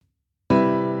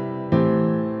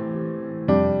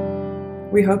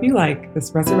We hope you like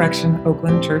this Resurrection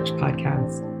Oakland Church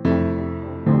podcast.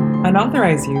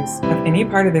 Unauthorized use of any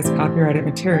part of this copyrighted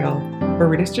material for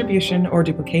redistribution or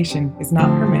duplication is not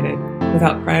permitted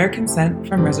without prior consent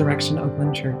from Resurrection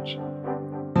Oakland Church.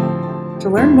 To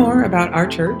learn more about our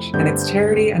church and its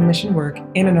charity and mission work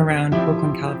in and around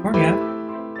Oakland,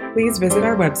 California, please visit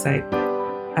our website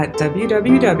at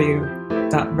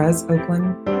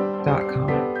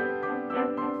www.resoakland.com.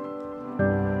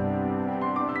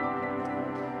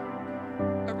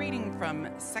 A reading from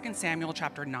 2 Samuel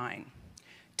chapter 9.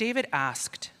 David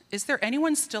asked, "Is there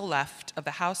anyone still left of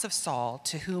the house of Saul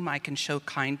to whom I can show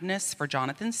kindness for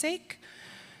Jonathan's sake?"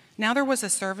 Now there was a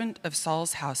servant of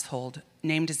Saul's household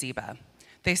named Ziba.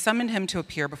 They summoned him to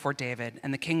appear before David,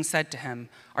 and the king said to him,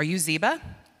 "Are you Ziba?"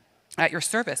 "At your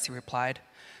service," he replied.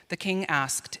 The king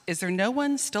asked, "Is there no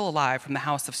one still alive from the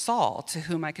house of Saul to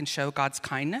whom I can show God's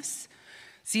kindness?"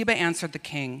 Ziba answered the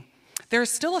king, "There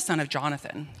is still a son of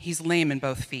Jonathan. He's lame in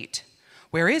both feet."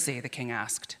 "Where is he?" the king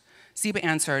asked. Ziba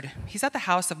answered, "He's at the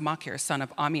house of Machir, son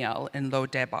of Amiel, in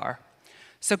Lo-debar."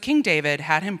 So King David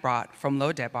had him brought from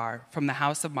Lo-debar, from the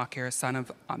house of Machir, son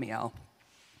of Amiel.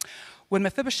 When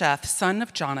Mephibosheth, son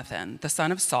of Jonathan, the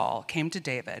son of Saul, came to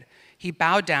David, he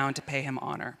bowed down to pay him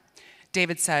honor.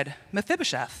 David said,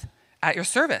 "Mephibosheth, at your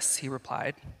service," he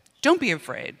replied. "Don't be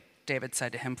afraid," David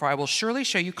said to him, "for I will surely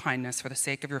show you kindness for the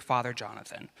sake of your father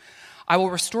Jonathan. I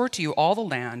will restore to you all the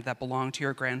land that belonged to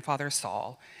your grandfather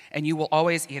Saul, and you will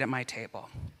always eat at my table."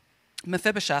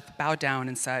 Mephibosheth bowed down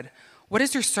and said, "What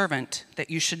is your servant that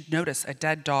you should notice a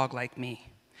dead dog like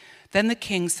me?" Then the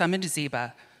king summoned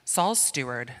Ziba, Saul's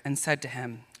steward, and said to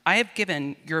him, "I have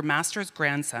given your master's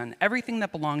grandson everything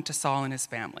that belonged to Saul and his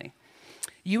family.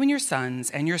 You and your sons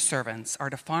and your servants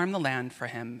are to farm the land for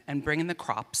him and bring in the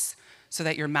crops, so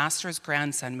that your master's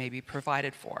grandson may be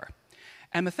provided for.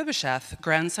 And Mephibosheth,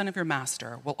 grandson of your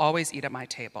master, will always eat at my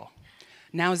table."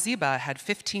 Now Ziba had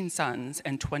 15 sons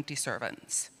and 20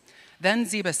 servants. Then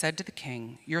Ziba said to the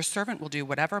king, "Your servant will do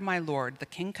whatever my lord the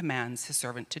king commands his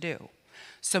servant to do."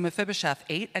 So Mephibosheth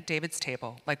ate at David's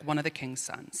table like one of the king's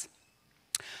sons.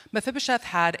 Mephibosheth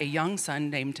had a young son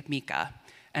named Micah,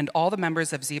 and all the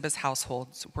members of Ziba's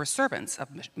households were servants of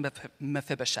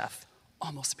Mephibosheth.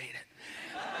 Almost made it.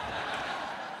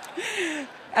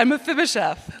 And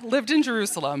Mephibosheth lived in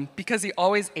Jerusalem because he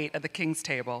always ate at the king's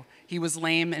table. He was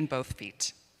lame in both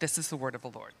feet. This is the word of the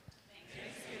Lord.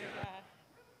 Thanks be to God.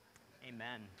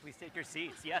 Amen. Please take your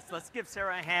seats. Yes, let's give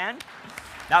Sarah a hand.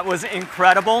 That was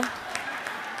incredible.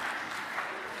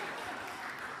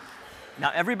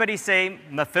 Now everybody say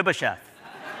Mephibosheth.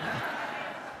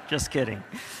 Just kidding.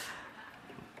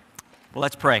 Well,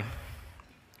 let's pray.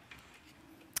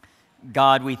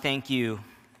 God, we thank you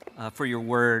for your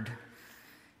word,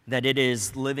 that it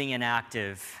is living and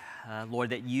active. Lord,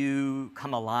 that you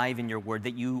come alive in your word,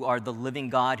 that you are the living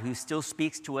God who still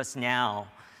speaks to us now,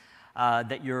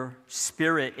 that your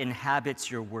spirit inhabits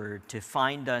your word to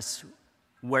find us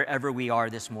wherever we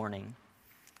are this morning.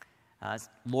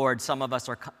 Lord, some of us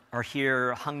are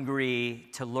here hungry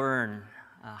to learn,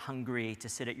 hungry to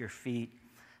sit at your feet,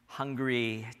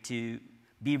 hungry to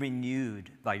be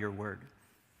renewed by your word.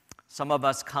 Some of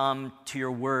us come to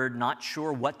your word not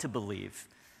sure what to believe,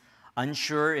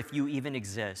 unsure if you even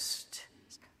exist.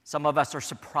 Some of us are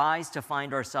surprised to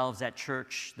find ourselves at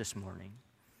church this morning.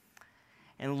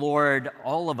 And Lord,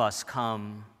 all of us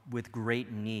come with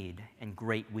great need and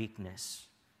great weakness.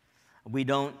 We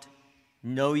don't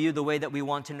know you the way that we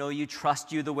want to know you,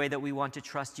 trust you the way that we want to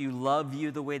trust you, love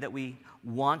you the way that we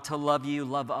want to love you,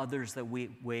 love others the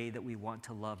way that we want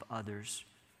to love others.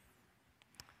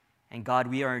 And God,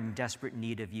 we are in desperate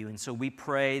need of you. And so we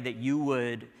pray that you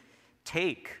would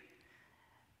take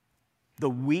the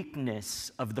weakness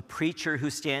of the preacher who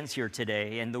stands here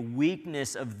today and the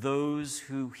weakness of those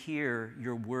who hear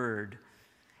your word,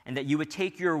 and that you would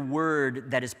take your word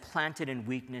that is planted in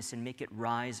weakness and make it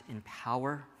rise in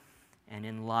power and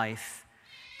in life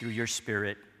through your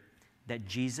Spirit, that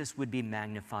Jesus would be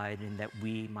magnified and that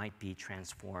we might be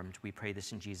transformed. We pray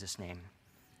this in Jesus' name.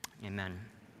 Amen.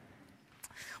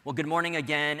 Well, good morning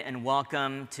again and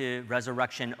welcome to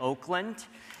Resurrection Oakland.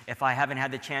 If I haven't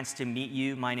had the chance to meet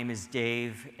you, my name is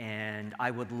Dave, and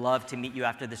I would love to meet you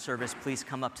after the service. Please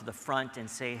come up to the front and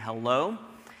say hello.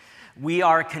 We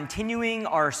are continuing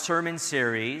our sermon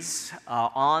series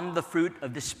on the fruit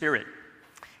of the Spirit.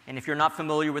 And if you're not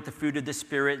familiar with the fruit of the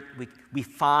Spirit, we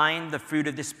find the fruit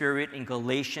of the Spirit in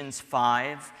Galatians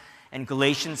 5. And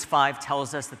Galatians 5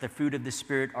 tells us that the fruit of the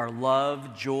Spirit are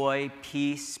love, joy,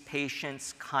 peace,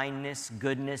 patience, kindness,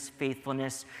 goodness,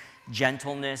 faithfulness,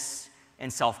 gentleness,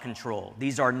 and self-control.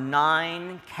 These are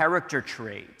 9 character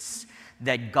traits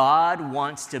that God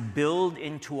wants to build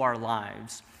into our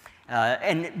lives.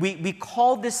 And we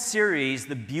call this series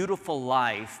The Beautiful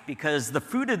Life because the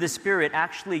fruit of the Spirit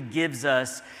actually gives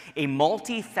us a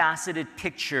multifaceted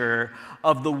picture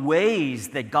of the ways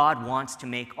that God wants to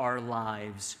make our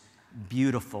lives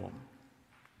beautiful.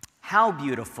 How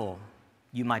beautiful,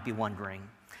 you might be wondering.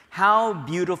 How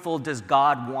beautiful does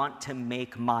God want to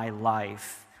make my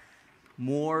life?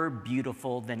 More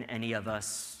beautiful than any of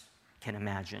us can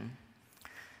imagine.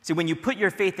 See, when you put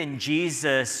your faith in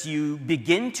Jesus, you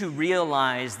begin to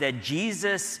realize that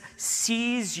Jesus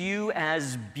sees you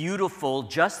as beautiful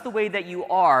just the way that you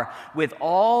are, with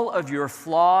all of your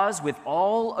flaws, with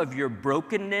all of your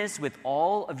brokenness, with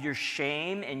all of your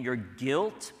shame and your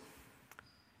guilt.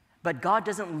 But God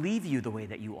doesn't leave you the way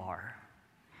that you are.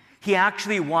 He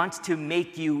actually wants to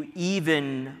make you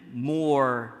even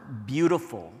more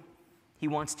beautiful. He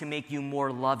wants to make you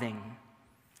more loving,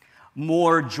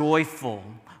 more joyful,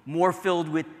 more filled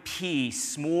with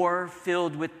peace, more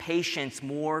filled with patience,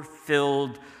 more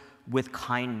filled with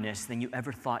kindness than you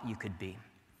ever thought you could be.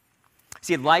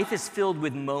 See, life is filled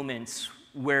with moments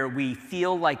where we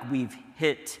feel like we've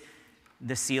hit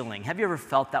the ceiling. Have you ever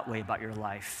felt that way about your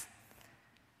life?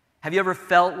 Have you ever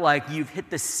felt like you've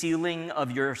hit the ceiling of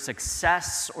your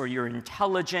success or your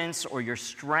intelligence or your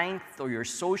strength or your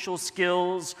social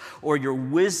skills or your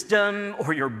wisdom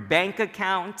or your bank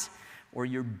account or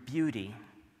your beauty?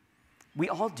 We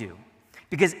all do.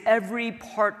 Because every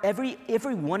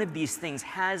one of these things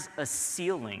has a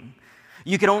ceiling.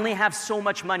 You can only have so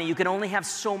much money. You can only have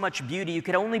so much beauty. You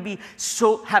can only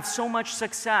have so much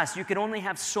success. You can only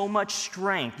have so much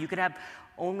strength. You could have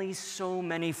only so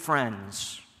many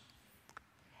friends.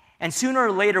 And sooner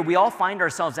or later, we all find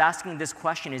ourselves asking this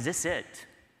question, is this it?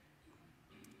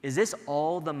 Is this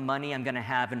all the money I'm going to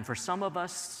have? And for some of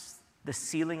us, the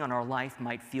ceiling on our life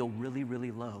might feel really, really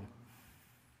low.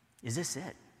 Is this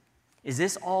it? Is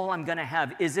this all I'm going to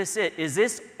have? Is this it? Is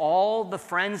this all the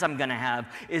friends I'm going to have?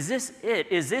 Is this it?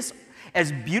 Is this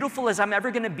as beautiful as I'm ever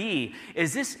going to be?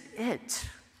 Is this it?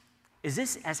 Is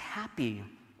this as happy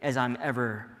as I'm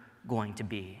ever going to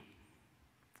be?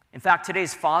 In fact,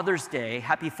 today's Father's Day.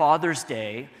 Happy Father's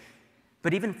Day.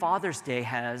 But even Father's Day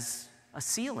has a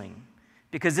ceiling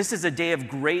because this is a day of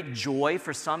great joy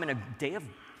for some and a day of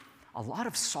a lot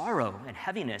of sorrow and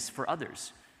heaviness for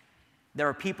others. There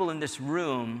are people in this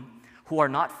room who are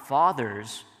not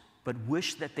fathers, but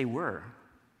wish that they were.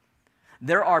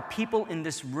 There are people in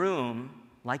this room,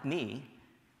 like me,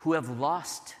 who have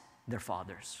lost their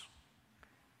fathers.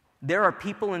 There are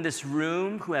people in this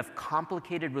room who have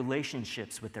complicated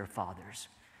relationships with their fathers,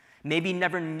 maybe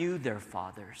never knew their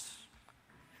fathers.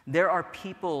 There are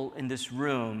people in this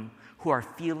room who are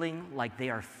feeling like they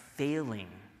are failing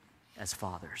as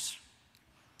fathers.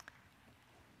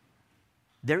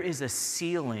 There is a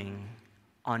ceiling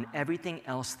on everything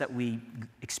else that we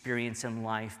experience in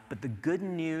life, but the good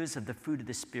news of the fruit of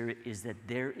the Spirit is that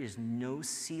there is no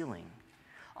ceiling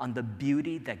on the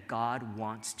beauty that God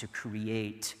wants to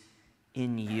create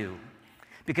in you.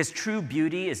 Because true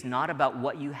beauty is not about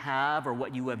what you have or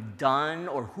what you have done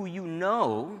or who you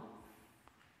know.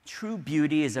 True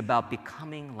beauty is about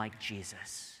becoming like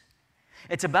Jesus.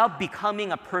 It's about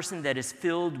becoming a person that is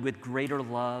filled with greater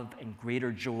love and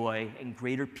greater joy and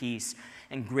greater peace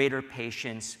and greater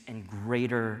patience and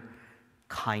greater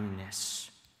kindness.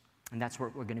 And that's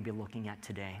what we're going to be looking at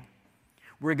today.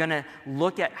 We're going to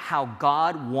look at how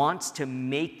God wants to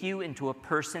make you into a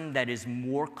person that is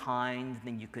more kind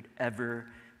than you could ever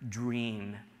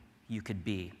dream you could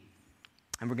be.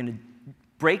 And we're going to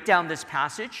break down this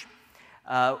passage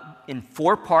in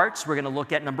 4 parts. We're going to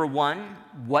look at, number 1,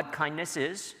 what kindness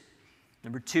is.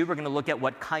 Number 2, we're going to look at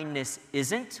what kindness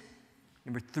isn't.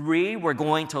 Number 3, we're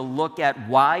going to look at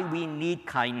why we need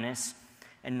kindness.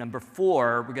 And number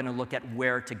 4, we're going to look at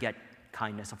where to get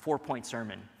kindness, a 4-point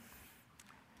sermon.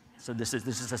 So this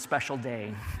is a special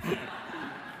day.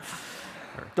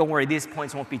 Don't worry, these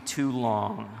points won't be too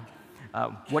long.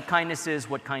 What kindness is,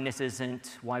 what kindness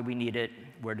isn't, why we need it,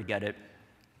 where to get it.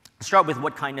 Let's start with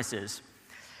what kindness is.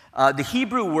 The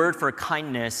Hebrew word for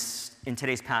kindness in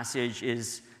today's passage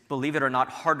is, believe it or not,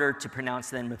 harder to pronounce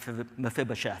than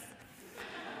Mephibosheth.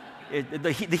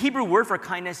 The Hebrew word for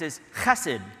kindness is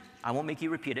chesed. I won't make you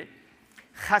repeat it.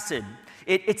 Chesed.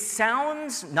 It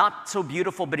sounds not so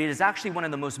beautiful, but it is actually one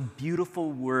of the most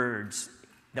beautiful words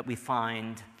that we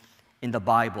find in the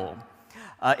Bible.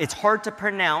 It's hard to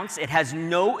pronounce. It has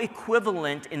no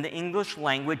equivalent in the English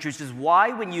language, which is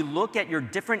why when you look at your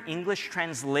different English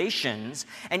translations,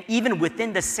 and even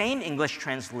within the same English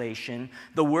translation,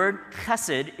 the word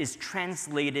chesed is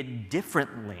translated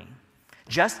differently.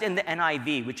 Just in the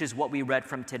NIV, which is what we read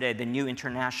from today, the New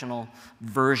International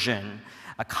Version,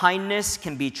 kindness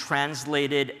can be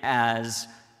translated as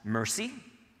mercy.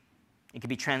 It can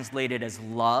be translated as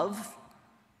love.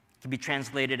 It can be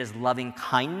translated as loving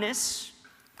kindness.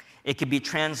 It can be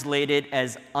translated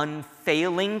as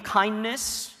unfailing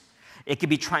kindness. It can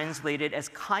be translated as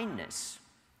kindness.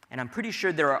 And I'm pretty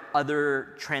sure there are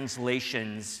other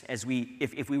translations if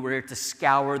we were to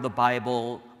scour the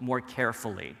Bible more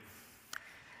carefully.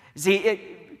 See,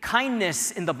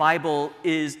 kindness in the Bible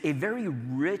is a very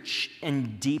rich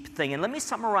and deep thing. And let me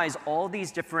summarize all these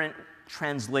different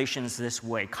translations this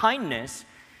way. Kindness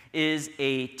is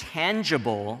a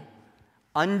tangible,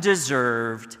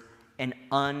 undeserved, and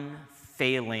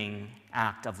unfailing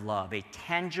act of love. A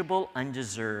tangible,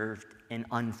 undeserved, and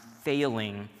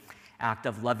unfailing act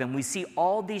of love. And we see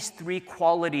all these three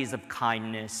qualities of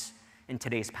kindness in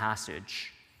today's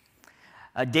passage.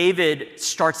 David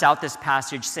starts out this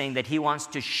passage saying that he wants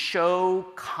to show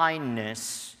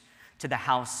kindness to the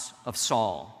house of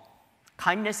Saul.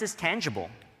 Kindness is tangible.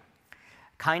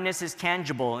 Kindness is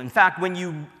tangible. In fact, when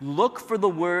you look for the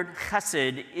word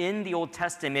chesed in the Old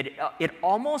Testament, it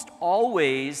almost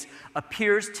always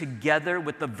appears together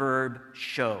with the verb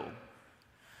show.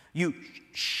 You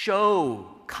show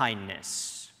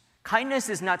kindness. Kindness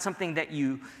is not something that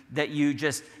you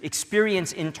just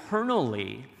experience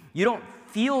internally. You don't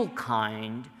feel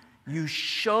kind, you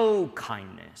show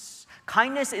kindness.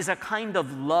 Kindness is a kind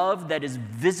of love that is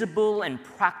visible and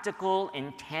practical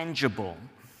and tangible.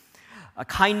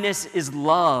 Kindness is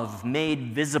love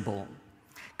made visible.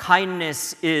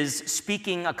 Kindness is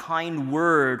speaking a kind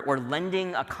word or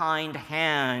lending a kind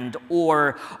hand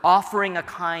or offering a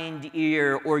kind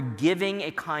ear or giving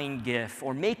a kind gift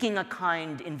or making a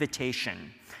kind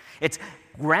invitation. It's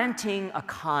granting a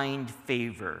kind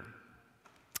favor.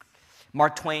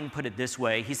 Mark Twain put it this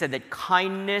way. He said that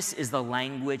kindness is the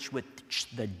language which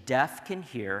the deaf can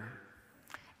hear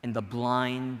and the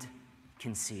blind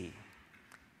can see.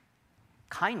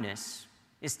 Kindness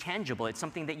is tangible. It's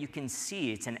something that you can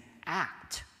see. It's an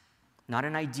act, not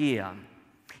an idea.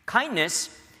 Kindness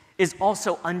is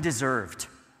also undeserved.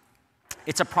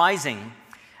 It's surprising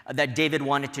that David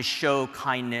wanted to show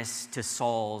kindness to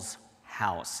Saul's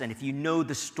house. And if you know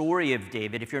the story of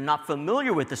David, if you're not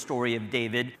familiar with the story of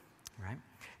David, right,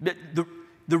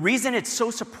 the reason it's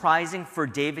so surprising for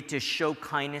David to show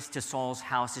kindness to Saul's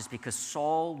house is because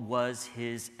Saul was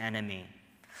his enemy.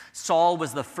 Saul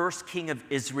was the first king of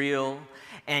Israel,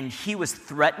 and he was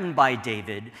threatened by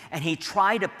David, and he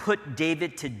tried to put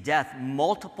David to death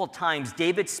multiple times.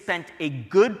 David spent a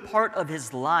good part of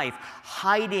his life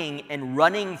hiding and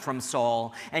running from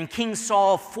Saul, and King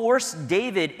Saul forced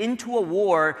David into a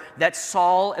war that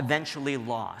Saul eventually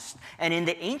lost. And in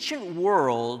the ancient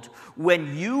world,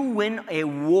 when you win a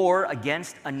war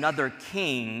against another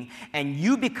king and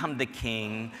you become the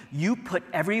king, you put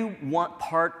every one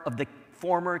part of the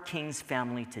former king's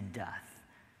family to death.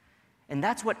 And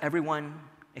that's what everyone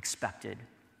expected.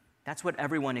 That's what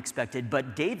everyone expected.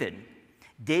 But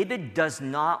David does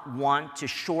not want to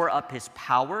shore up his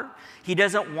power. He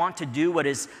doesn't want to do what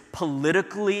is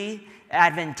politically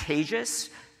advantageous.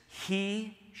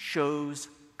 He shows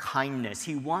kindness.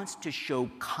 He wants to show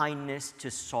kindness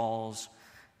to Saul's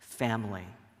family.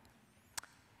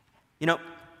 You know,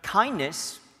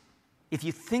 kindness, if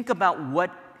you think about what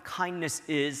kindness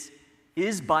is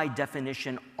by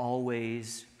definition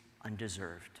always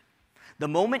undeserved. The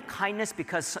moment kindness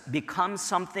becomes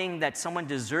something that someone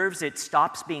deserves, it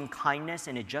stops being kindness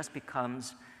and it just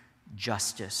becomes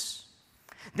justice.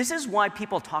 This is why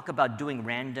people talk about doing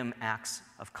random acts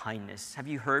of kindness. Have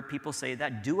you heard people say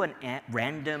that? Do a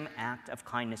random act of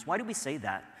kindness. Why do we say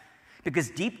that?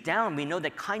 Because deep down we know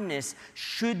that kindness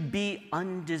should be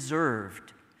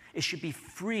undeserved. It should be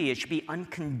free. It should be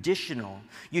unconditional.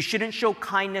 You shouldn't show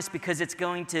kindness because it's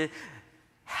going to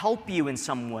help you in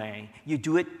some way. You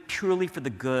do it purely for the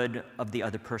good of the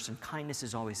other person. Kindness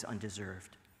is always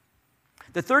undeserved.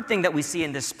 The third thing that we see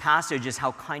in this passage is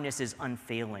how kindness is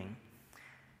unfailing.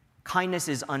 Kindness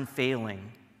is unfailing.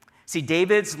 See,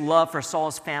 David's love for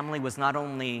Saul's family was not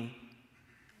only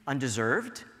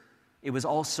undeserved, it was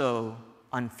also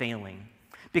unfailing.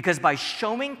 Because by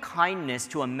showing kindness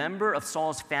to a member of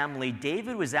Saul's family,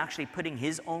 David was actually putting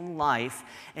his own life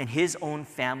and his own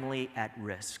family at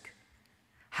risk.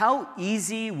 How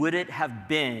easy would it have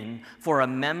been for a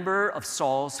member of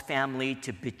Saul's family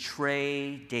to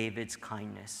betray David's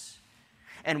kindness?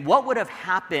 And what would have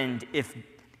happened if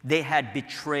they had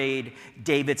betrayed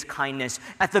David's kindness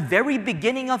at the very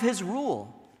beginning of his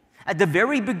rule? At the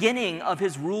very beginning of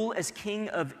his rule as king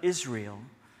of Israel?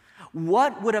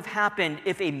 What would have happened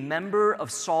if a member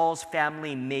of Saul's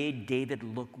family made David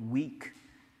look weak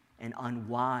and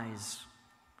unwise?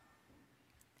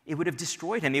 It would have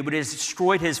destroyed him. It would have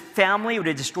destroyed his family. It would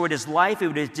have destroyed his life. It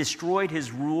would have destroyed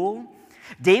his rule.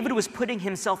 David was putting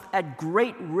himself at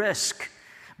great risk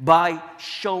by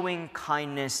showing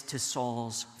kindness to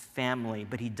Saul's family,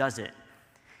 but he does it.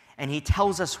 And he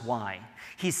tells us why.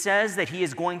 He says that he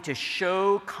is going to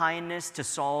show kindness to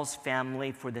Saul's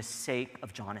family for the sake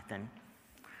of Jonathan.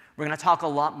 We're going to talk a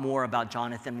lot more about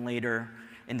Jonathan later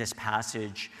in this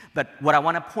passage, but what I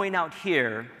want to point out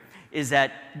here is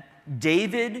that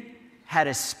David had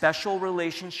a special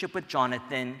relationship with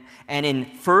Jonathan, and in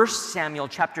 1 Samuel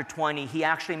chapter 20, he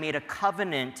actually made a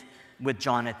covenant with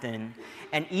Jonathan.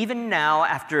 And even now,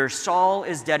 after Saul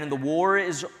is dead and the war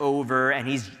is over, and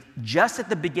he's just at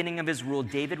the beginning of his rule,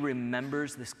 David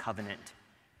remembers this covenant.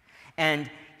 And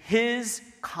his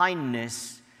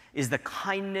kindness is the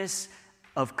kindness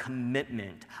of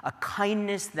commitment, a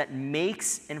kindness that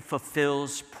makes and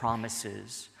fulfills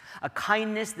promises. A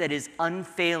kindness that is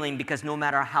unfailing because no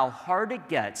matter how hard it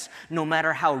gets, no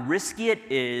matter how risky it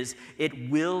is, it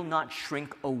will not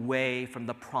shrink away from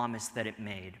the promise that it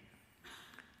made.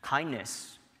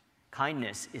 Kindness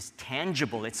is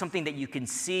tangible. It's something that you can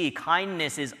see.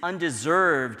 Kindness is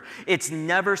undeserved. It's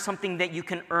never something that you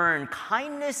can earn.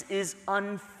 Kindness is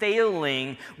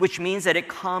unfailing, which means that it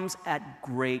comes at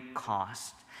great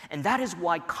cost. And that is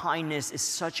why kindness is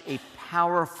such a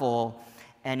powerful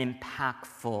and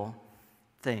impactful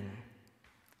thing.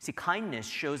 See, kindness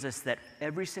shows us that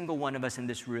every single one of us in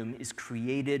this room is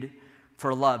created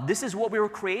for love. This is what we were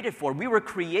created for. We were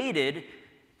created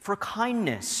for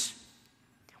kindness.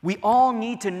 We all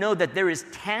need to know that there is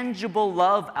tangible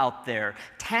love out there,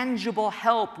 tangible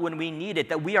help when we need it,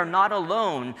 that we are not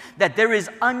alone, that there is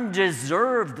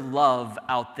undeserved love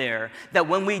out there, that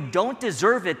when we don't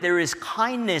deserve it, there is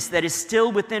kindness that is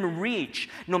still within reach,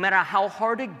 no matter how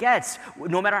hard it gets,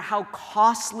 no matter how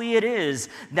costly it is,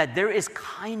 that there is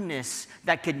kindness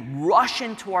that can rush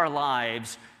into our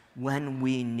lives when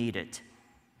we need it.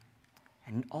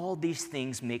 And all these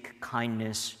things make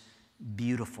kindness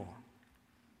beautiful.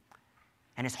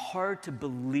 And it's hard to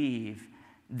believe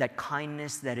that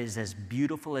kindness that is as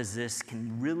beautiful as this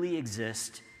can really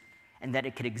exist, and that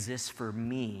it could exist for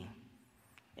me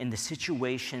in the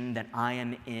situation that I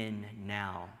am in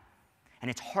now. And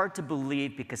it's hard to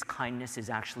believe because kindness is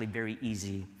actually very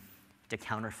easy to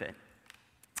counterfeit.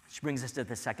 Which brings us to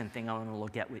the second thing I want to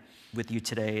look at with you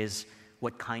today is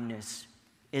what kindness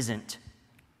isn't.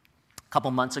 A couple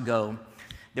months ago,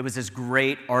 there was this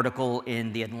great article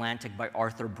in The Atlantic by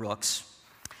Arthur Brooks.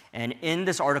 And in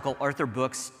this article, Arthur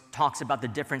Brooks talks about the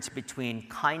difference between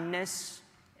kindness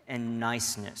and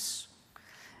niceness.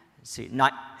 See,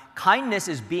 kindness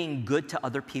is being good to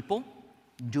other people,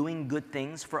 doing good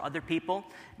things for other people.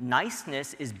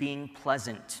 Niceness is being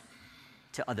pleasant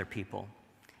to other people.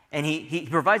 And he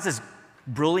provides this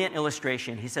brilliant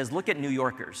illustration. He says, look at New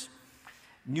Yorkers.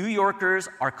 New Yorkers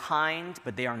are kind,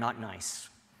 but they are not nice.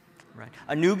 Right?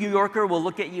 A New Yorker will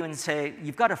look at you and say,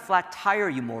 you've got a flat tire,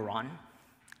 you moron.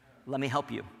 Let me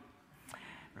help you.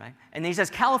 Right? And then he says,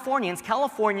 Californians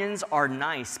are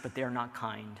nice, but they're not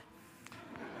kind.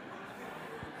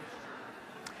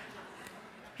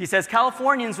 He says,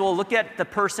 Californians will look at the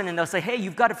person and they'll say, hey,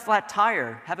 you've got a flat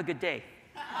tire. Have a good day.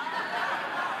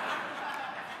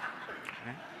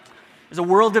 Right? There's a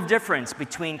world of difference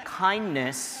between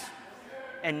kindness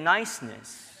and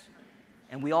niceness.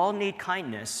 And we all need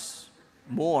kindness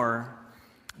more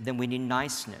than we need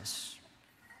niceness.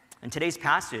 In today's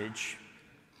passage,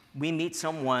 we meet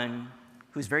someone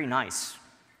who's very nice,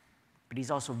 but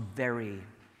he's also very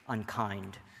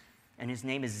unkind. And his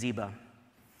name is Ziba.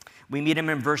 We meet him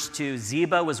in verse 2.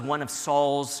 Ziba was one of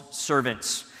Saul's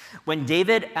servants. When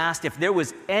David asked if there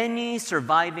was any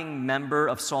surviving member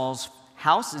of Saul's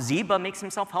house, Ziba makes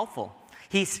himself helpful.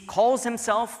 He calls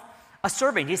himself a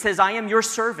servant. He says, I am your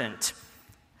servant.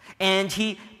 And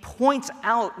he points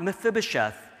out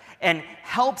Mephibosheth and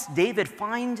helps David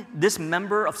find this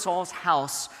member of Saul's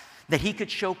house that he could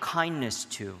show kindness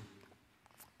to.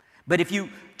 But if you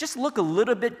just look a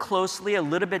little bit closely, a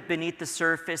little bit beneath the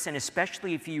surface, and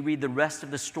especially if you read the rest of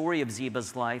the story of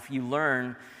Ziba's life, you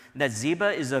learn that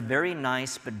Ziba is a very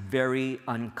nice but very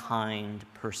unkind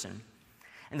person.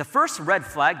 And the first red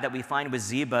flag that we find with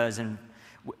Ziba is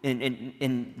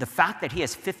in the fact that he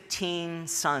has 15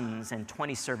 sons and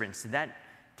 20 servants. Did that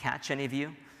catch any of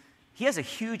you? He has a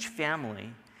huge family,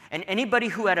 and anybody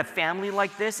who had a family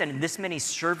like this and this many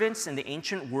servants in the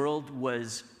ancient world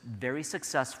was very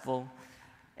successful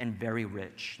and very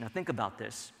rich. Now think about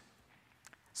this.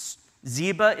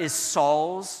 Ziba is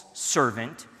Saul's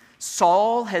servant.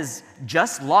 Saul has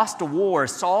just lost a war.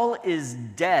 Saul is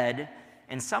dead,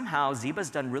 and somehow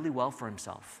Ziba's done really well for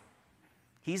himself.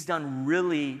 He's done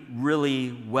really,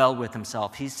 really well with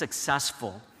himself. He's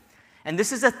successful. And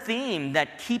this is a theme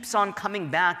that keeps on coming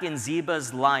back in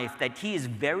Ziba's life, that he is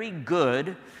very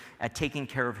good at taking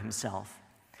care of himself.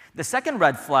 The second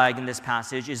red flag in this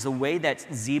passage is the way that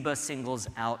Ziba singles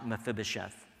out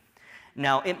Mephibosheth.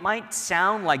 Now, it might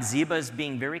sound like Ziba is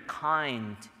being very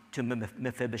kind to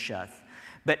Mephibosheth,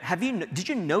 but did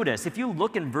you notice, if you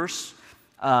look in verse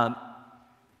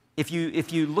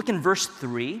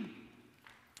 3,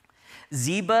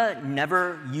 Ziba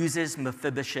never uses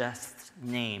Mephibosheth's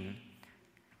name.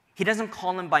 He doesn't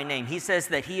call him by name. He says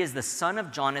that he is the son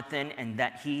of Jonathan and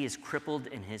that he is crippled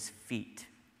in his feet.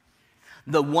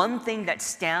 The one thing that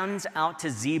stands out to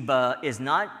Ziba is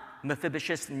not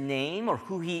Mephibosheth's name or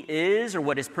who he is or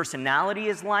what his personality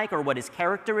is like or what his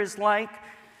character is like.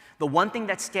 The one thing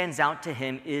that stands out to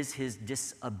him is his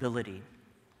disability.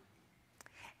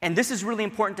 And this is really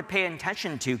important to pay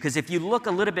attention to, because if you look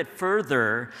a little bit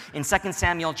further in 2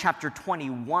 Samuel chapter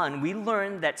 21, we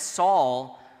learn that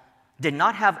Saul did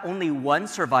not have only one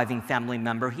surviving family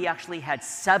member. He actually had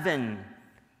 7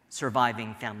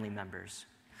 surviving family members.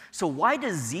 So why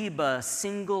does Ziba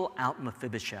single out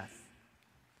Mephibosheth?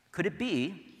 Could it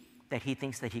be that he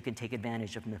thinks that he can take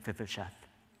advantage of Mephibosheth?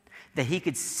 That he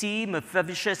could see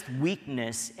Mephibosheth's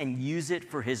weakness and use it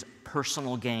for his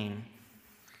personal gain?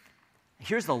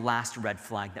 Here's the last red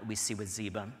flag that we see with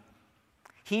Ziba.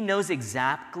 He knows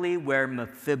exactly where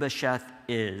Mephibosheth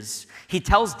is. He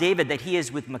tells David that he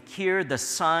is with Machir, the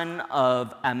son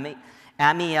of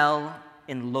Amiel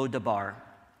in Lodabar.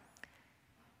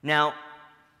 Now,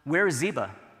 where is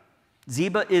Ziba?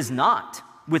 Ziba is not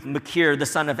with Machir, the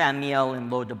son of Amiel in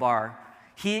Lodabar.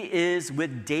 He is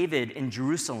with David in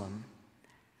Jerusalem.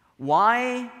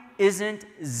 Why isn't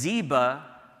Ziba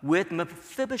with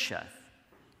Mephibosheth?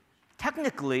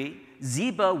 Technically,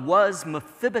 Ziba was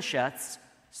Mephibosheth's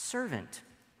servant.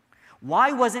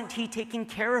 Why wasn't he taking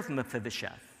care of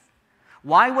Mephibosheth?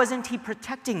 Why wasn't he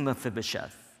protecting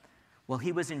Mephibosheth? Well,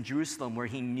 he was in Jerusalem where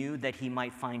he knew that he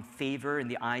might find favor in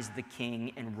the eyes of the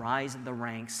king and rise in the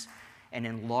ranks and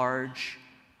enlarge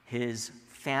his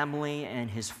family and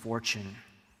his fortune.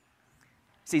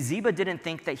 See, Ziba didn't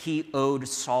think that he owed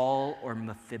Saul or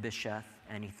Mephibosheth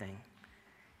anything.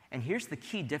 And here's the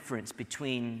key difference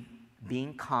between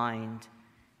being kind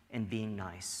and being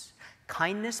nice.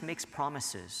 Kindness makes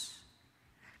promises.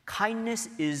 Kindness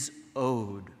is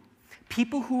owed.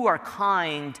 People who are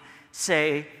kind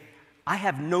say, I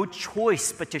have no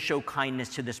choice but to show kindness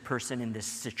to this person in this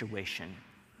situation.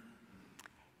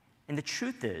 And the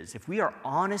truth is, if we are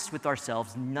honest with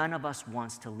ourselves, none of us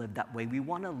wants to live that way. We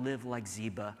want to live like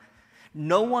Ziba.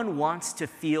 No one wants to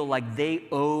feel like they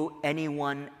owe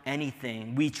anyone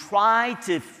anything. We try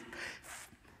to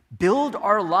build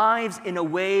our lives in a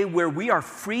way where we are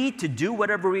free to do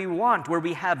whatever we want, where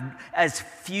we have as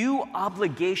few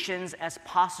obligations as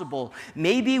possible.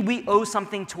 Maybe we owe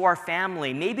something to our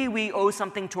family. Maybe we owe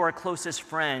something to our closest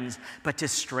friends. But to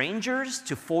strangers,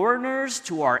 to foreigners,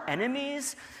 to our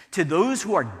enemies, to those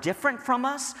who are different from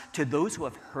us, to those who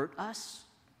have hurt us,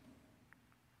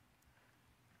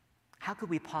 how could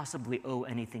we possibly owe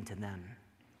anything to them?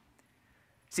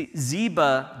 See,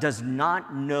 Ziba does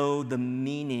not know the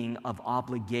meaning of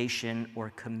obligation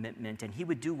or commitment, and he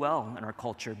would do well in our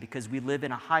culture because we live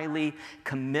in a highly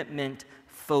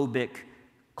commitment-phobic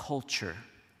culture.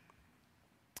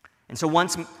 And so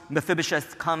once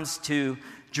Mephibosheth comes to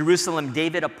Jerusalem,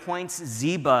 David appoints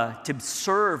Ziba to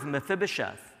serve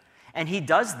Mephibosheth, and he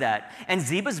does that. And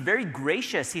Ziba's very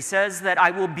gracious. He says that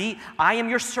I am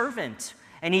your servant.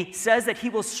 And he says that he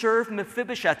will serve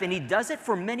Mephibosheth, and he does it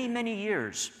for many, many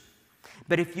years.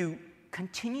 But if you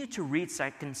continue to read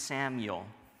 2 Samuel,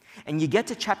 and you get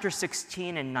to chapter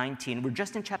 16 and 19, we're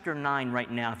just in chapter 9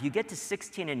 right now. If you get to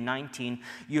 16 and 19,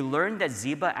 you learn that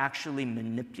Ziba actually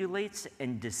manipulates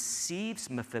and deceives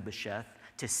Mephibosheth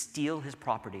to steal his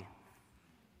property.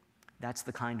 That's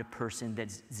the kind of person that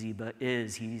Ziba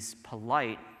is. He's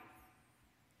polite,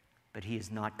 but he is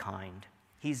not kind.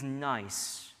 He's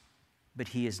nice, but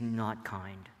he is not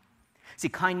kind. See,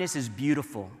 kindness is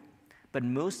beautiful, but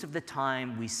most of the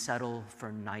time we settle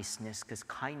for niceness because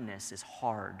kindness is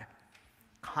hard.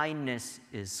 Kindness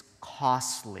is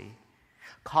costly.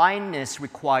 Kindness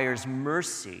requires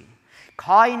mercy.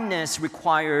 Kindness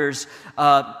requires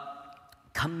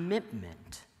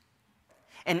commitment.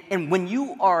 And when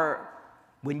you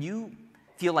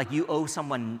feel like you owe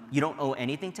someone, you don't owe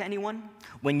anything to anyone,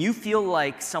 when you feel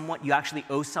like you actually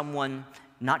owe someone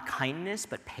not kindness,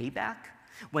 but payback.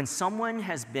 When someone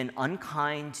has been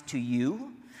unkind to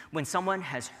you, When someone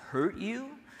has hurt you,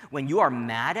 when you are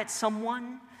mad at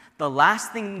someone, the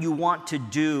last thing you want to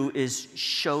do is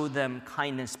show them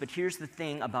kindness. But here's the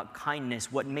thing about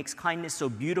kindness. What makes kindness so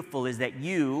beautiful is that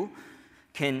you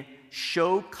can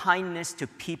show kindness to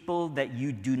people that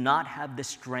you do not have the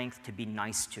strength to be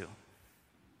nice to.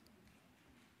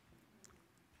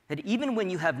 That even when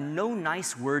you have no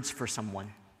nice words for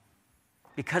someone,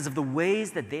 because of the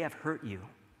ways that they have hurt you,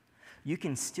 you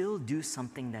can still do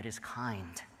something that is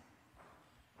kind.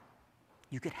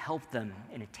 You could help them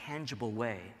in a tangible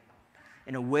way,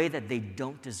 in a way that they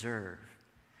don't deserve,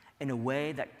 in a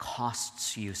way that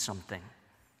costs you something.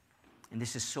 And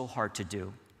this is so hard to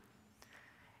do.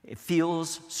 It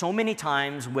feels so many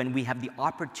times when we have the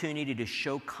opportunity to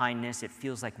show kindness, it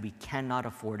feels like we cannot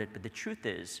afford it. But the truth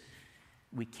is,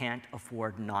 we can't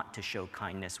afford not to show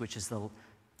kindness, which is the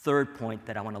third point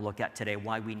that I want to look at today,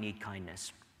 why we need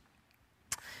kindness.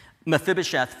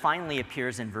 Mephibosheth finally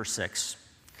appears in verse 6.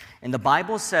 And the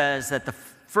Bible says that the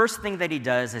first thing that he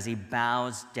does is he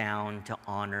bows down to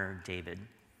honor David.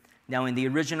 Now, in the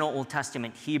original Old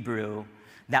Testament Hebrew,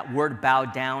 that word bow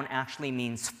down actually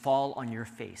means fall on your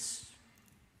face.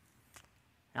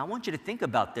 Now, I want you to think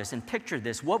about this and picture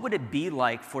this. What would it be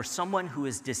like for someone who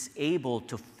is disabled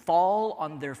to fall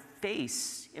on their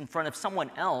face in front of someone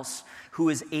else who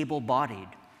is able-bodied?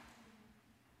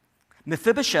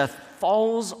 Mephibosheth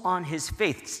falls on his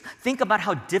face. Think about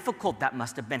how difficult that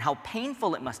must have been, how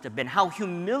painful it must have been, how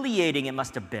humiliating it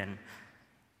must have been.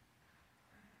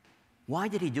 Why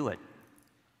did he do it?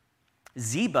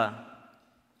 Ziba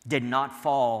did not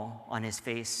fall on his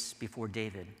face before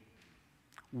David.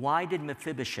 Why did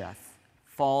Mephibosheth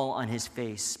fall on his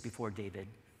face before David?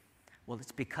 Well,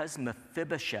 it's because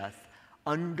Mephibosheth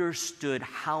understood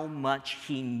how much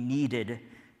he needed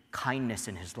kindness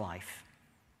in his life.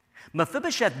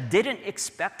 Mephibosheth didn't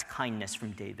expect kindness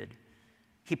from David.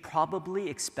 He probably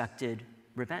expected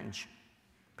revenge,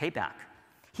 payback.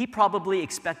 He probably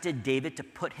expected David to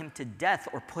put him to death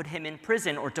or put him in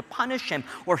prison or to punish him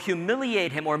or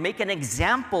humiliate him or make an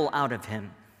example out of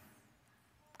him.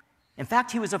 In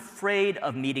fact, he was afraid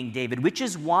of meeting David, which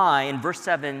is why in verse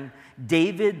 7,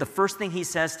 David, the first thing he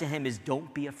says to him is,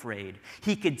 "Don't be afraid."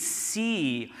 He could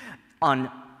see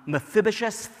on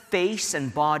Mephibosheth's face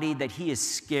and body that he is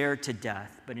scared to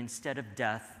death, but instead of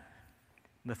death,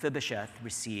 Mephibosheth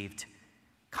received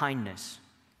kindness.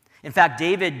 In fact,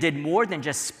 David did more than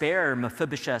just spare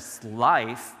Mephibosheth's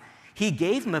life. He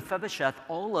gave Mephibosheth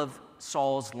all of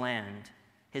Saul's land,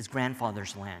 his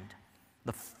grandfather's land,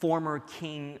 the former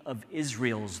king of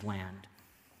Israel's land.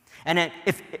 And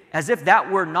as if that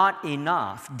were not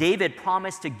enough, David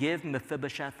promised to give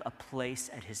Mephibosheth a place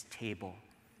at his table.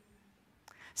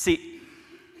 See,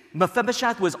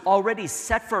 Mephibosheth was already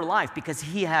set for life because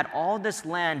he had all this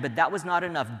land, but that was not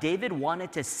enough. David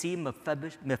wanted to see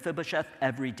Mephibosheth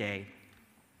every day.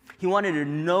 He wanted to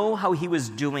know how he was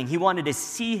doing. He wanted to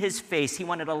see his face. He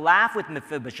wanted to laugh with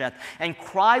Mephibosheth and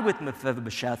cry with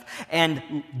Mephibosheth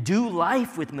and do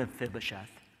life with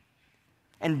Mephibosheth.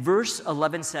 And verse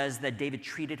 11 says that David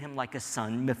treated him like a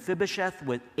son. Mephibosheth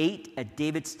ate at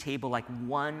David's table like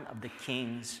one of the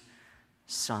king's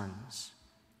sons.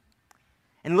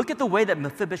 And look at the way that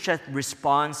Mephibosheth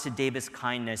responds to David's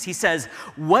kindness. He says,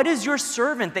 "What is your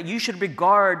servant that you should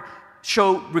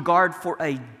show regard for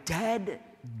a dead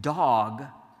dog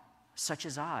such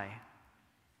as I?"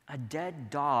 A dead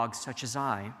dog such as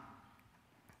I.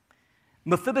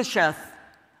 Mephibosheth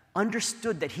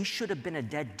understood that he should have been a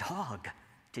dead dog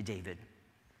to David.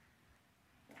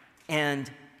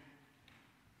 And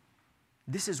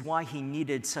this is why he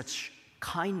needed such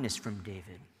kindness from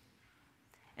David.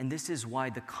 And this is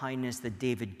why the kindness that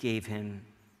David gave him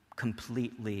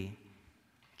completely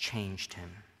changed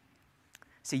him.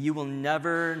 See, you will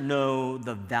never know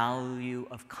the value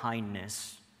of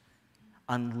kindness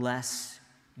unless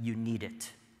you need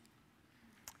it.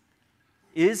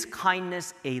 Is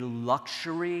kindness a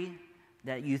luxury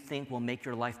that you think will make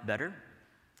your life better?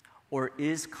 Or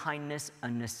is kindness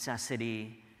a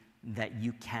necessity that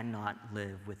you cannot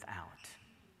live without?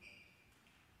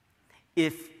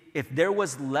 If there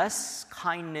was less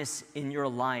kindness in your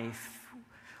life,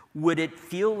 would it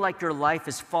feel like your life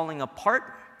is falling apart?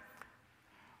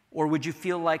 Or would you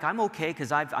feel like, I'm okay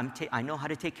because I know how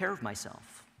to take care of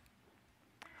myself?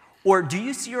 Or do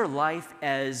you see your life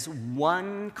as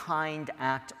one kind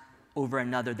act over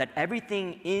another, that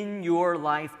everything in your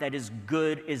life that is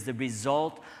good is the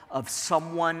result of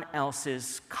someone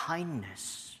else's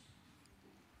kindness?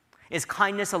 Is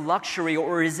kindness a luxury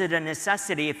or is it a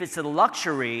necessity? If it's a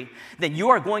luxury, then you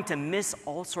are going to miss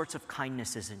all sorts of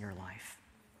kindnesses in your life.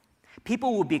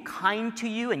 People will be kind to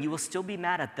you and you will still be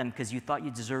mad at them because you thought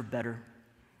you deserved better.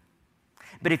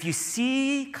 But if you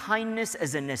see kindness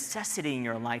as a necessity in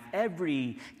your life,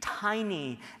 every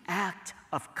tiny act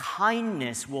of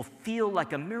kindness will feel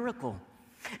like a miracle.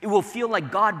 It will feel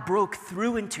like God broke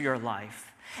through into your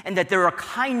life, and that there are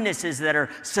kindnesses that are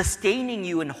sustaining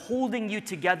you and holding you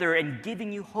together and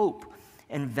giving you hope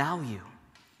and value.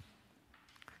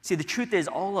 See, the truth is,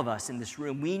 all of us in this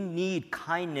room, we need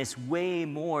kindness way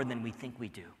more than we think we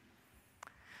do.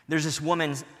 There's this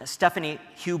woman, Stephanie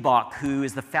Hubach, who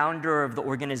is the founder of the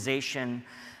organization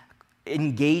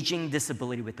Engaging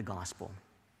Disability with the Gospel.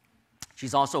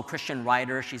 She's also a Christian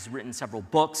writer. She's written several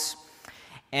books.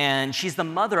 And she's the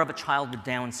mother of a child with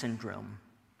Down syndrome.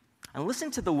 And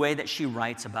listen to the way that she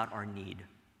writes about our need.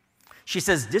 She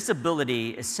says, disability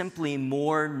is simply a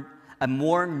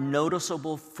more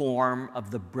noticeable form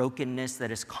of the brokenness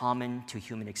that is common to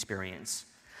human experience.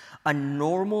 A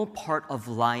normal part of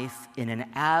life in an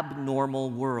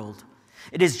abnormal world.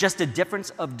 It is just a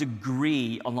difference of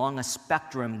degree along a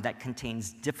spectrum that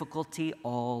contains difficulty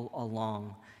all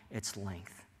along its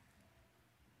length.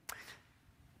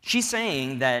 She's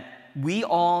saying that we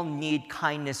all need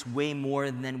kindness way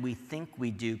more than we think we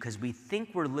do, because we think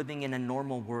we're living in a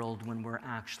normal world when we're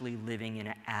actually living in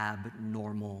an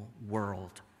abnormal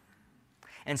world.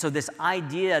 And so this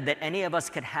idea that any of us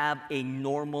could have a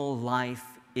normal life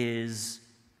is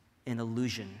an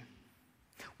illusion.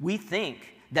 We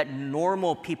think that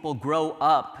normal people grow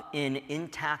up in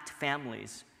intact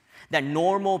families, that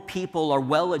normal people are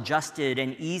well-adjusted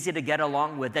and easy to get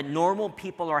along with, that normal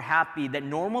people are happy, that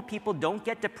normal people don't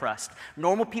get depressed,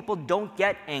 normal people don't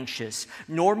get anxious,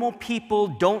 normal people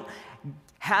don't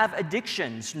have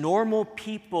addictions, normal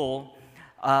people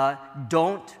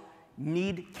don't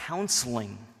need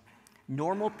counseling,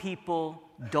 normal people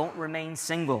don't remain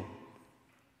single,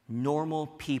 normal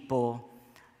people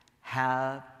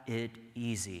have it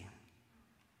easy.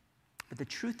 But the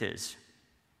truth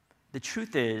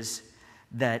is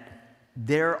that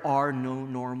there are no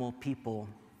normal people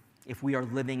if we are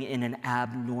living in an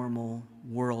abnormal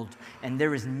world, and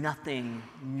there is nothing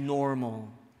normal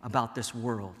about this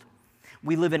world.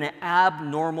 We live in an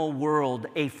abnormal world,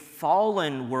 a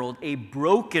fallen world, a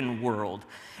broken world.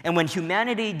 And when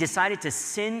humanity decided to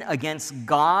sin against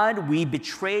God, we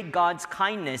betrayed God's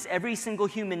kindness. Every single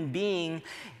human being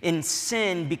in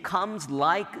sin becomes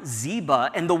like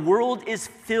Ziba, and the world is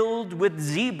filled with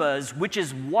Zibas, which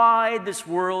is why this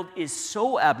world is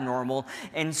so abnormal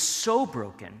and so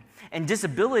broken. And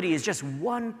disability is just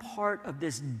one part of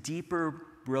this deeper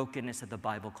brokenness that the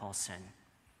Bible calls sin.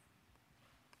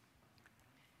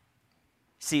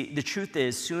 See, the truth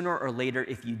is, sooner or later,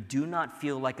 if you do not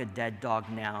feel like a dead dog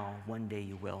now, one day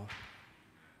you will.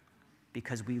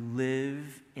 Because we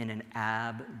live in an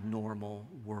abnormal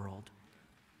world.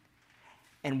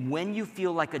 And when you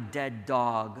feel like a dead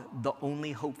dog, the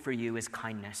only hope for you is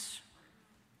kindness.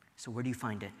 So where do you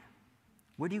find it?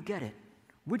 Where do you get it?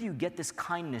 Where do you get this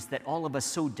kindness that all of us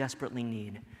so desperately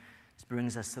need? This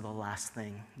brings us to the last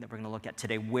thing that we're going to look at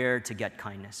today, where to get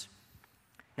kindness.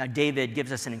 Now, David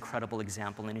gives us an incredible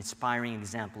example, an inspiring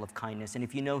example of kindness. And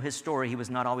if you know his story, he was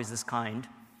not always this kind.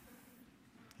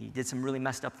 He did some really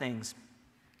messed up things.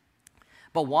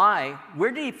 But why?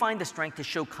 Where did he find the strength to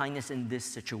show kindness in this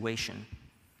situation?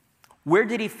 Where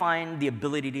did he find the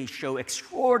ability to show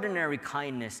extraordinary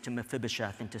kindness to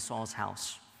Mephibosheth and to Saul's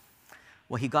house?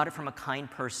 Well, he got it from a kind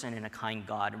person and a kind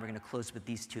God. And we're going to close with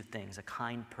these two things, a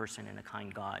kind person and a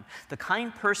kind God. The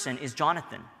kind person is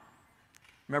Jonathan.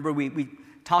 Remember, we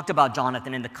talked about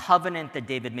Jonathan and the covenant that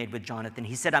David made with Jonathan.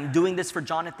 He said, I'm doing this for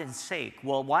Jonathan's sake.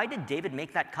 Well, why did David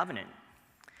make that covenant?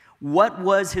 What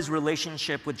was his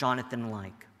relationship with Jonathan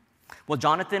like? Well,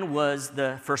 Jonathan was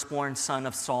the firstborn son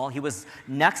of Saul. He was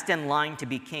next in line to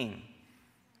be king.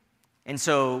 And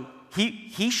so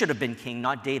he should have been king,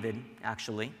 not David,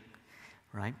 actually,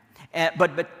 right?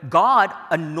 But God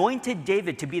anointed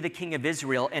David to be the king of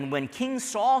Israel. And when King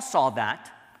Saul saw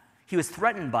that, he was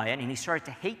threatened by it, and he started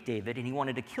to hate David, and he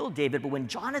wanted to kill David. But when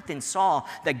Jonathan saw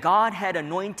that God had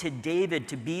anointed David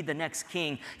to be the next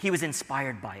king, he was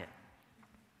inspired by it.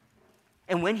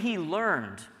 And when he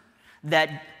learned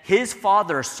that his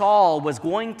father, Saul, was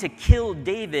going to kill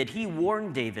David, he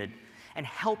warned David and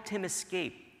helped him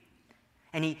escape.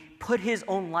 And he put his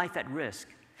own life at risk.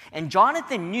 And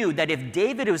Jonathan knew that if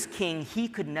David was king, he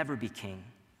could never be king.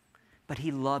 But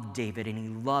he loved David, and he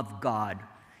loved God.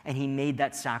 And he made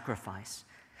that sacrifice.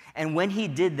 And when he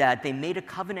did that, they made a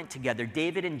covenant together.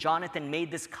 David and Jonathan made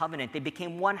this covenant. They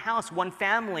became one house, one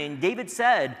family. And David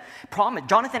said,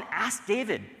 Jonathan asked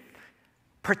David,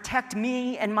 protect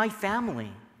me and my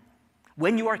family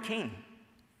when you are king.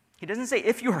 He doesn't say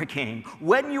if you are king,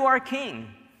 when you are king,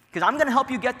 because I'm going to help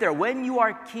you get there. When you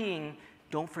are king,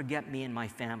 don't forget me and my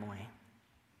family.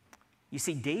 You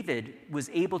see, David was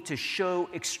able to show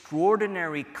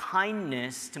extraordinary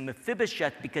kindness to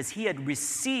Mephibosheth because he had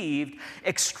received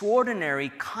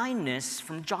extraordinary kindness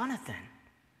from Jonathan.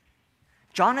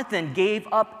 Jonathan gave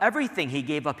up everything. He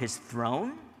gave up his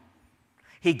throne.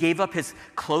 He gave up his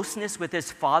closeness with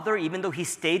his father, even though he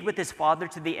stayed with his father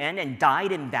to the end and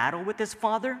died in battle with his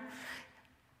father.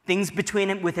 Things between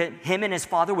him and his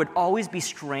father would always be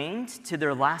strained to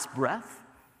their last breath.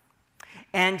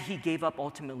 And he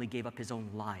ultimately gave up his own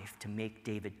life to make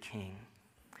David king.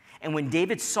 And when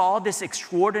David saw this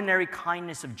extraordinary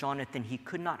kindness of Jonathan, he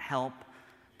could not help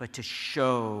but to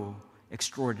show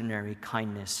extraordinary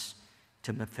kindness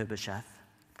to Mephibosheth.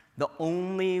 The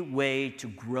only way to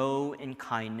grow in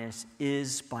kindness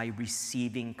is by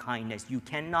receiving kindness. You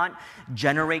cannot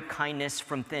generate kindness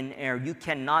from thin air. You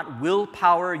cannot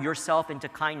willpower yourself into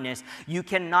kindness. You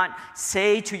cannot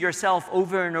say to yourself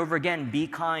over and over again, be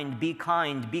kind, be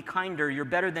kind, be kinder, you're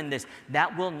better than this.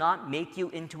 That will not make you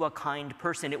into a kind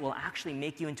person. It will actually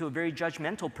make you into a very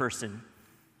judgmental person.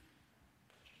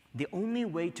 The only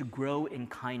way to grow in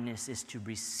kindness is to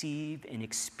receive and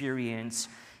experience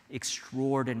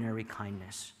extraordinary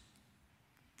kindness.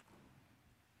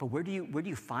 But where do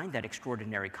you find that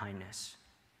extraordinary kindness?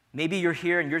 Maybe you're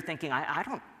here and you're thinking,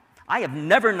 I have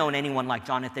never known anyone like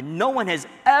Jonathan. No one has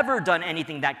ever done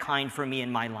anything that kind for me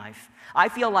in my life. I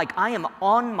feel like I am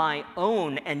on my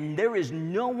own and there is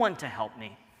no one to help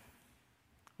me.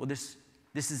 Well, this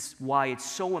is why it's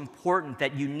so important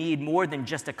that you need more than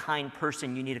just a kind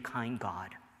person. You need a kind God.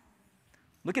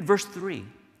 Look at verse 3.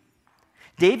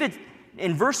 David,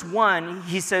 in verse 1,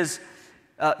 he says,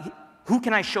 who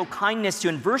can I show kindness to?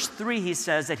 In verse 3, he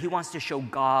says that he wants to show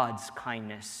God's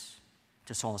kindness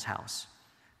to Saul's house.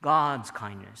 God's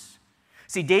kindness.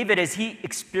 See, David, as he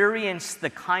experienced the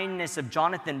kindness of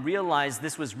Jonathan, realized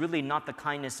this was really not the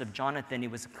kindness of Jonathan,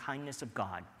 it was the kindness of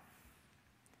God.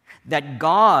 That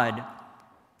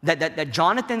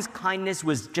Jonathan's kindness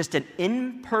was just an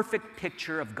imperfect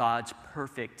picture of God's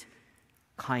perfect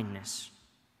kindness.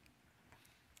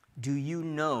 Do you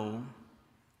know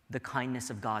the kindness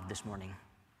of God this morning?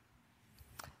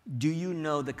 Do you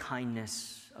know the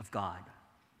kindness of God?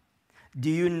 Do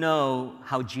you know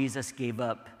how Jesus gave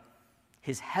up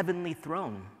his heavenly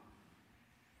throne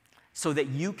so that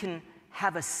you can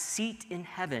have a seat in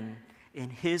heaven in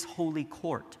his holy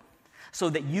court, so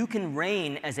that you can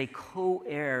reign as a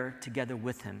co-heir together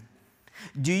with him?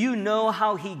 Do you know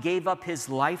how he gave up his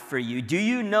life for you? Do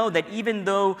you know that even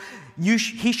though he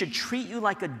should treat you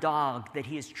like a dog, that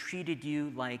he has treated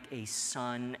you like a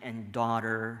son and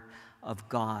daughter of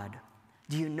God?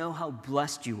 Do you know how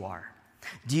blessed you are?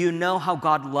 Do you know how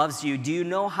God loves you? Do you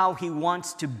know how he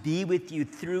wants to be with you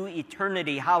through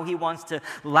eternity? How he wants to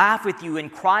laugh with you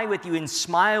and cry with you and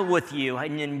smile with you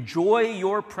and enjoy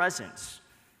your presence?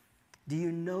 Do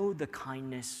you know the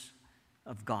kindness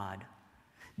of God?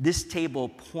 This table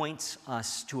points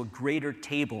us to a greater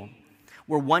table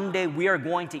where one day we are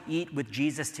going to eat with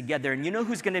Jesus together. And you know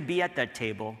who's going to be at that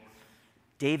table?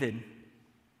 David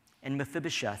and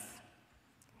Mephibosheth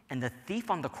and the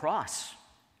thief on the cross.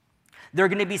 There are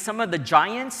going to be some of the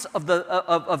giants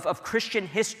of Christian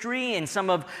history and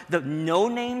some of the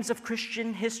no-names of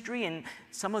Christian history and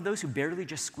some of those who barely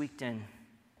just squeaked in.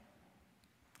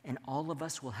 And all of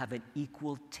us will have an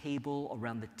equal table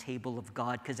around the table of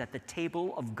God, because at the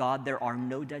table of God there are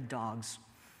no dead dogs,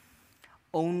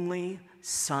 only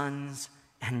sons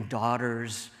and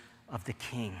daughters of the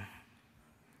King.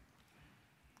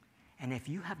 And if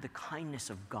you have the kindness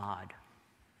of God,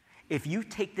 if you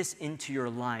take this into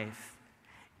your life,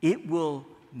 it will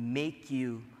make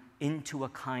you into a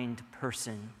kind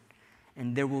person,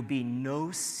 and there will be no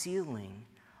ceiling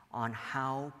on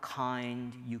how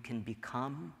kind you can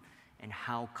become and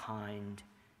how kind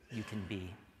you can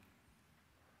be.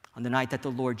 On the night that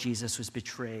the Lord Jesus was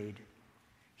betrayed,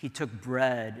 he took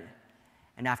bread,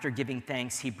 and after giving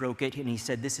thanks, he broke it, and he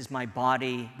said, "This is my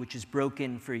body, which is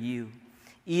broken for you.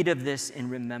 Eat of this in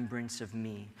remembrance of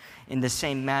me." In the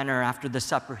same manner, after the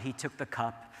supper, he took the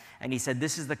cup, and he said,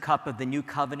 "This is the cup of the new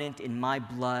covenant in my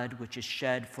blood, which is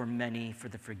shed for many for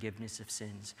the forgiveness of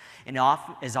sins. And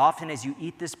as often as you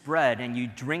eat this bread and you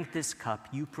drink this cup,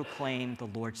 you proclaim the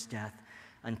Lord's death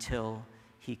until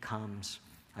he comes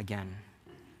again."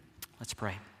 Let's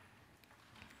pray.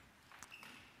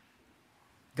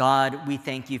 God, we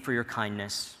thank you for your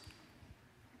kindness.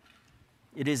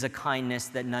 It is a kindness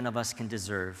that none of us can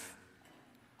deserve,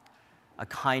 a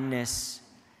kindness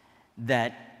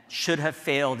that should have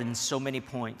failed in so many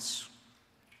points.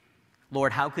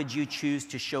 Lord, how could you choose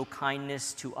to show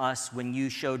kindness to us when you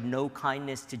showed no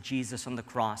kindness to Jesus on the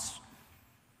cross?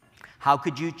 How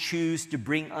could you choose to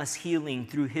bring us healing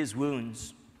through his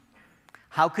wounds?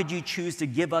 How could you choose to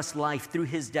give us life through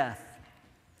his death?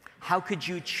 How could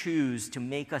you choose to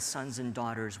make us sons and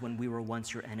daughters when we were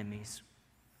once your enemies?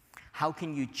 How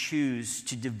can you choose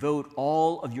to devote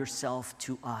all of yourself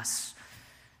to us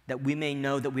that we may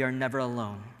know that we are never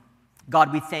alone?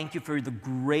 God, we thank you for the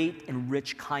great and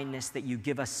rich kindness that you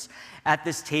give us at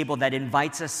this table that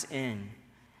invites us in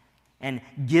and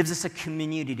gives us a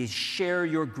community to share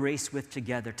your grace with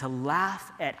together, to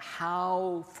laugh at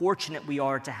how fortunate we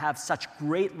are to have such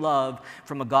great love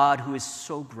from a God who is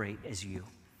so great as you.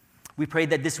 We pray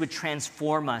that this would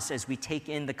transform us as we take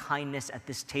in the kindness at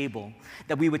this table,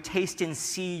 that we would taste and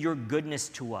see your goodness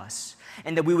to us,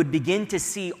 and that we would begin to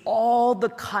see all the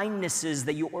kindnesses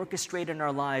that you orchestrate in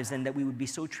our lives, and that we would be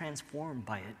so transformed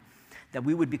by it, that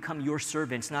we would become your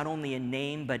servants, not only in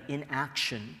name, but in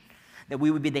action, that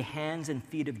we would be the hands and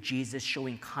feet of Jesus,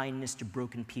 showing kindness to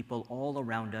broken people all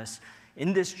around us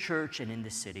in this church and in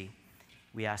this city.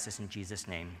 We ask this in Jesus'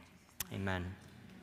 name. Amen.